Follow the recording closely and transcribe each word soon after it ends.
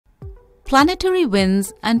Planetary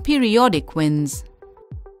winds and periodic winds.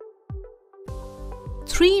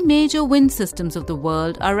 Three major wind systems of the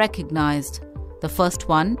world are recognized. The first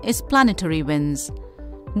one is planetary winds.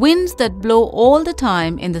 Winds that blow all the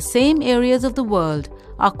time in the same areas of the world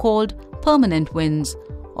are called permanent winds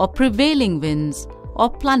or prevailing winds or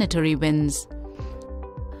planetary winds.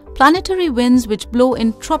 Planetary winds which blow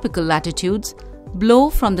in tropical latitudes blow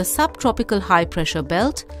from the subtropical high pressure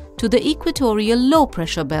belt to the equatorial low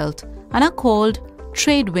pressure belt and are called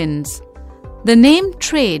trade winds. The name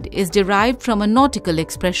trade is derived from a nautical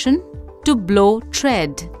expression to blow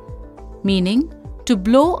tread, meaning to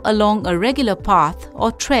blow along a regular path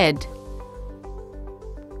or tread.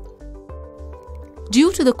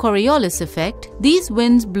 Due to the Coriolis effect, these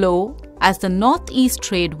winds blow as the northeast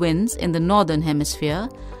trade winds in the northern hemisphere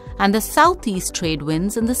and the southeast trade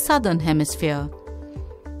winds in the southern hemisphere.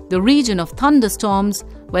 The region of thunderstorms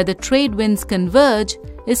where the trade winds converge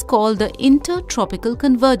is called the intertropical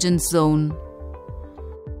convergence zone.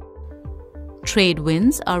 Trade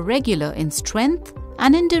winds are regular in strength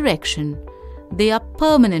and in direction. They are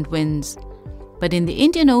permanent winds. But in the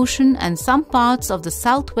Indian Ocean and some parts of the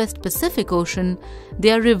Southwest Pacific Ocean,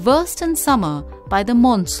 they are reversed in summer by the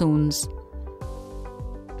monsoons.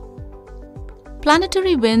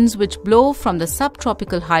 Planetary winds which blow from the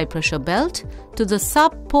subtropical high pressure belt to the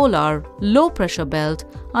subpolar low pressure belt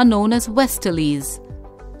are known as westerlies.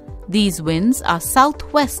 These winds are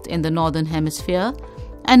southwest in the northern hemisphere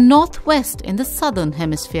and northwest in the southern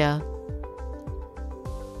hemisphere.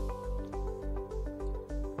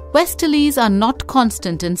 Westerlies are not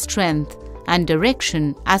constant in strength and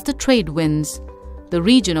direction as the trade winds. The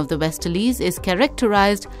region of the westerlies is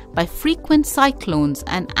characterized by frequent cyclones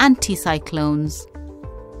and anticyclones.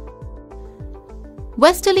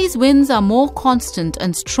 Westerlies winds are more constant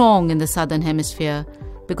and strong in the southern hemisphere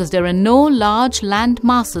because there are no large land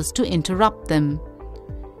masses to interrupt them.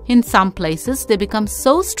 In some places, they become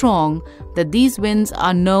so strong that these winds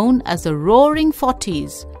are known as the roaring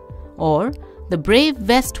 40s, or the brave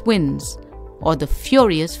west winds, or the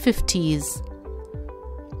furious 50s.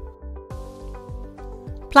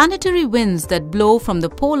 Planetary winds that blow from the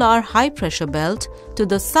polar high pressure belt to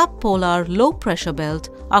the subpolar low pressure belt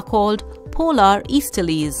are called polar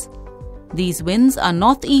easterlies. These winds are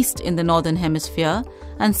northeast in the northern hemisphere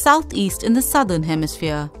and southeast in the southern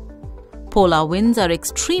hemisphere. Polar winds are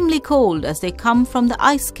extremely cold as they come from the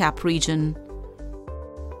ice cap region.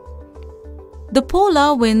 The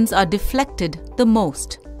polar winds are deflected the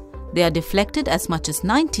most. They are deflected as much as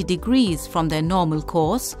 90 degrees from their normal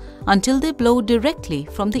course until they blow directly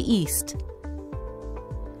from the east.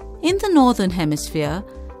 In the northern hemisphere,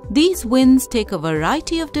 these winds take a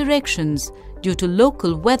variety of directions due to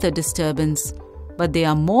local weather disturbance, but they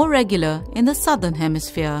are more regular in the southern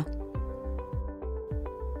hemisphere.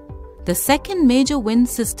 The second major wind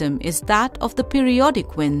system is that of the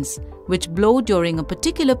periodic winds, which blow during a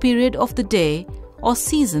particular period of the day or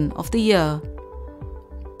season of the year.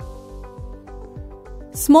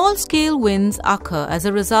 Small-scale winds occur as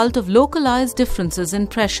a result of localized differences in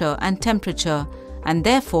pressure and temperature, and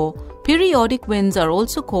therefore periodic winds are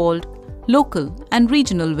also called local and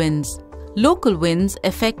regional winds. Local winds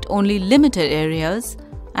affect only limited areas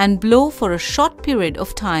and blow for a short period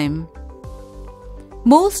of time.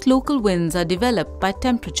 Most local winds are developed by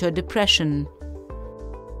temperature depression.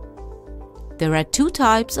 There are two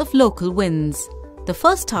types of local winds. The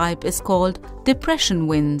first type is called depression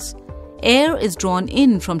winds. Air is drawn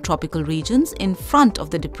in from tropical regions in front of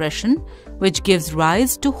the depression, which gives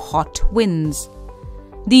rise to hot winds.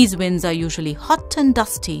 These winds are usually hot and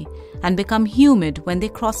dusty and become humid when they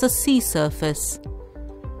cross a sea surface.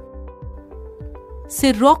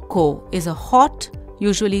 Sirocco is a hot,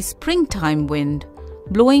 usually springtime wind,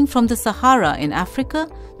 blowing from the Sahara in Africa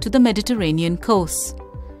to the Mediterranean coast.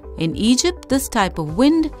 In Egypt, this type of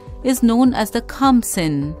wind is known as the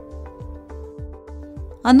Khamsin.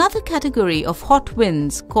 Another category of hot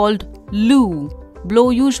winds, called Lu,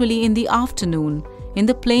 blow usually in the afternoon in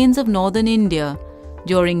the plains of northern India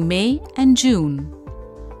during May and June.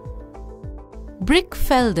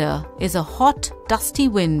 Brickfelder is a hot, dusty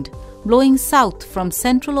wind blowing south from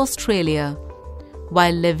central Australia,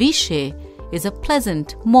 while Levishe is a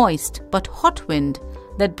pleasant, moist but hot wind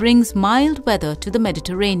that brings mild weather to the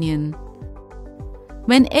Mediterranean.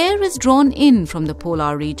 When air is drawn in from the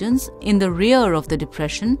polar regions in the rear of the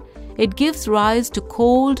depression, it gives rise to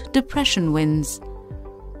cold depression winds.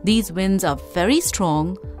 These winds are very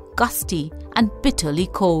strong, gusty, and bitterly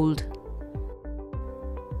cold.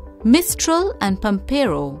 Mistral and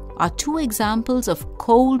Pampero are two examples of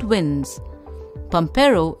cold winds.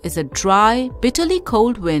 Pampero is a dry, bitterly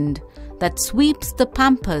cold wind that sweeps the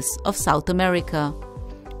pampas of South America,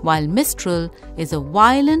 while Mistral is a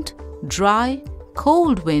violent, dry,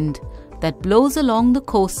 cold wind that blows along the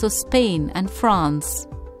coasts of Spain and France.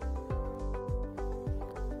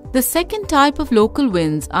 The second type of local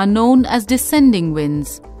winds are known as descending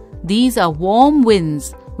winds. These are warm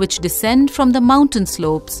winds which descend from the mountain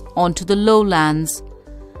slopes onto the lowlands.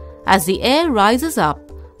 As the air rises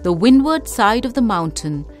up the windward side of the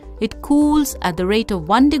mountain, it cools at the rate of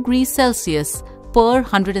 1 degree Celsius per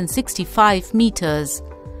 165 meters.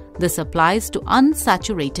 This applies to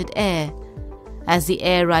unsaturated air. As the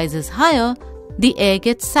air rises higher, the air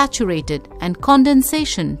gets saturated and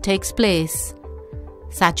condensation takes place.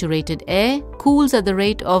 Saturated air cools at the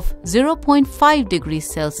rate of 0.5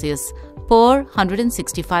 degrees Celsius per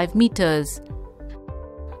 165 meters.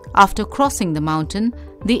 After crossing the mountain,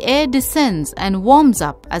 the air descends and warms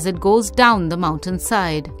up as it goes down the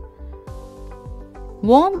mountainside.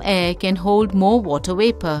 Warm air can hold more water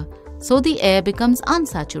vapor, so the air becomes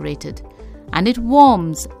unsaturated, and it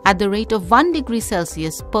warms at the rate of 1 degree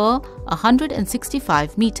Celsius per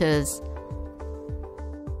 165 meters.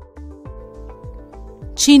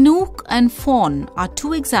 Chinook and Fawn are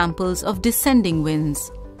two examples of descending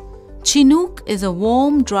winds. Chinook is a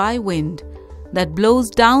warm, dry wind that blows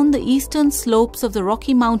down the eastern slopes of the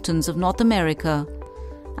Rocky Mountains of North America,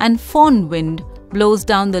 and Fawn wind blows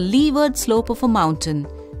down the leeward slope of a mountain.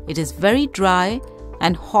 It is very dry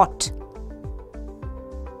and hot.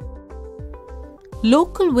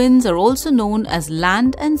 Local winds are also known as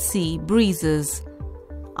land and sea breezes.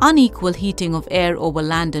 Unequal heating of air over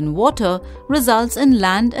land and water results in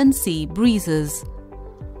land and sea breezes.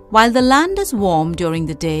 While the land is warm during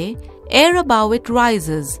the day, air above it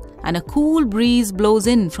rises and a cool breeze blows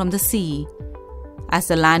in from the sea. As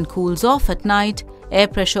the land cools off at night, air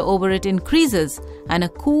pressure over it increases and a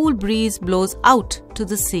cool breeze blows out to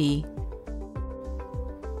the sea.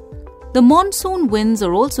 The monsoon winds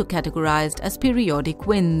are also categorized as periodic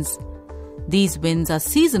winds. These winds are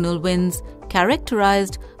seasonal winds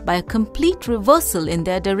characterized by a complete reversal in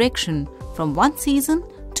their direction from one season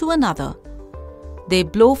to another. They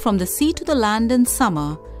blow from the sea to the land in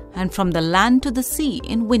summer and from the land to the sea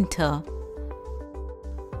in winter.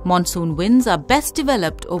 Monsoon winds are best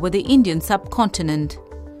developed over the Indian subcontinent.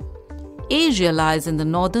 Asia lies in the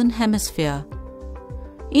northern hemisphere.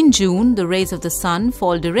 In June, the rays of the sun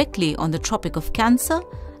fall directly on the Tropic of Cancer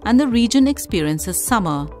and the region experiences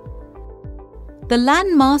summer. The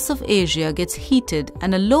land mass of Asia gets heated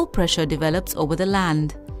and a low pressure develops over the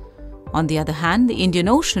land. On the other hand, the Indian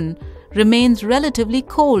Ocean remains relatively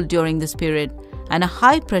cold during this period and a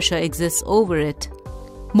high pressure exists over it.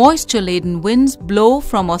 Moisture-laden winds blow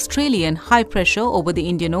from Australian high pressure over the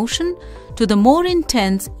Indian Ocean to the more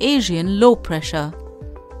intense Asian low pressure.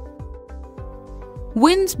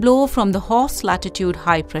 Winds blow from the Horse latitude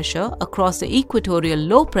high pressure across the equatorial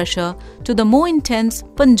low pressure to the more intense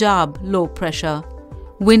Punjab low pressure.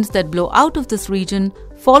 Winds that blow out of this region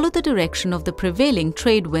follow the direction of the prevailing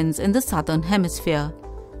trade winds in the southern hemisphere,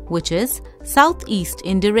 which is southeast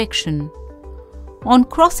in direction. On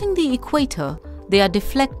crossing the equator, they are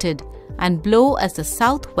deflected and blow as the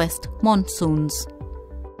southwest monsoons.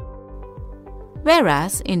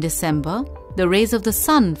 Whereas in December, the rays of the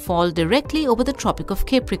sun fall directly over the Tropic of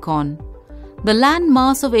Capricorn. The land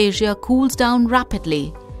mass of Asia cools down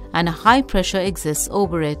rapidly and a high pressure exists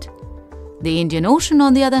over it. The Indian Ocean,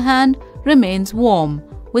 on the other hand, remains warm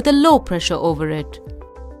with a low pressure over it.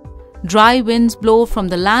 Dry winds blow from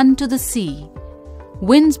the land to the sea.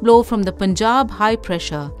 Winds blow from the Punjab high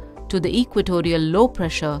pressure to the equatorial low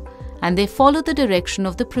pressure, and they follow the direction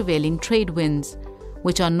of the prevailing trade winds,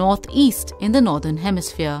 which are northeast in the northern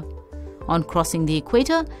hemisphere. On crossing the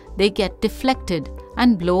equator, they get deflected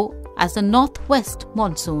and blow as the northwest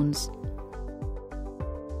monsoons.